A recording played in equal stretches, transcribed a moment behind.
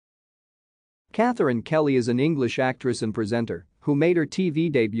Katherine Kelly is an English actress and presenter who made her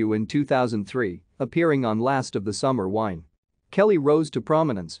TV debut in 2003, appearing on Last of the Summer Wine. Kelly rose to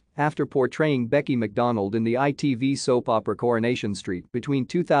prominence after portraying Becky McDonald in the ITV soap opera Coronation Street between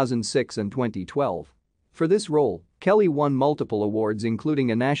 2006 and 2012. For this role, Kelly won multiple awards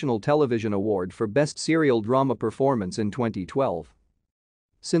including a National Television Award for Best Serial Drama Performance in 2012.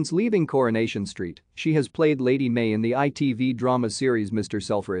 Since leaving Coronation Street, she has played Lady May in the ITV drama series Mr.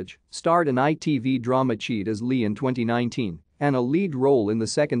 Selfridge, starred in ITV drama Cheat as Lee in 2019, and a lead role in the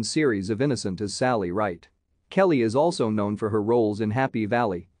second series of Innocent as Sally Wright. Kelly is also known for her roles in Happy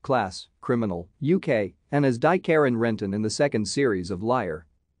Valley, Class, Criminal, UK, and as Di Karen Renton in the second series of Liar.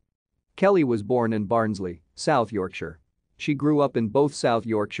 Kelly was born in Barnsley, South Yorkshire. She grew up in both South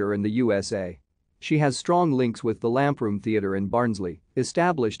Yorkshire and the USA. She has strong links with the Lamproom Theatre in Barnsley,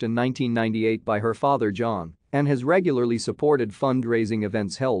 established in 1998 by her father John, and has regularly supported fundraising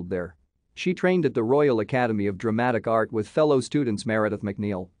events held there. She trained at the Royal Academy of Dramatic Art with fellow students Meredith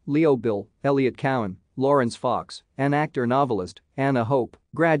MacNeil, Leo Bill, Elliot Cowan, Lawrence Fox, and actor-novelist Anna Hope,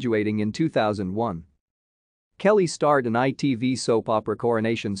 graduating in 2001. Kelly starred in ITV soap opera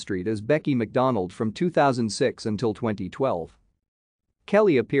Coronation Street as Becky McDonald from 2006 until 2012.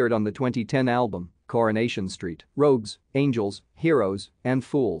 Kelly appeared on the 2010 album Coronation Street, Rogues, Angels, Heroes, and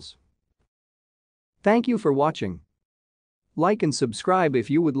Fools. Thank you for watching. Like and subscribe if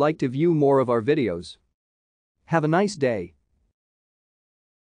you would like to view more of our videos. Have a nice day.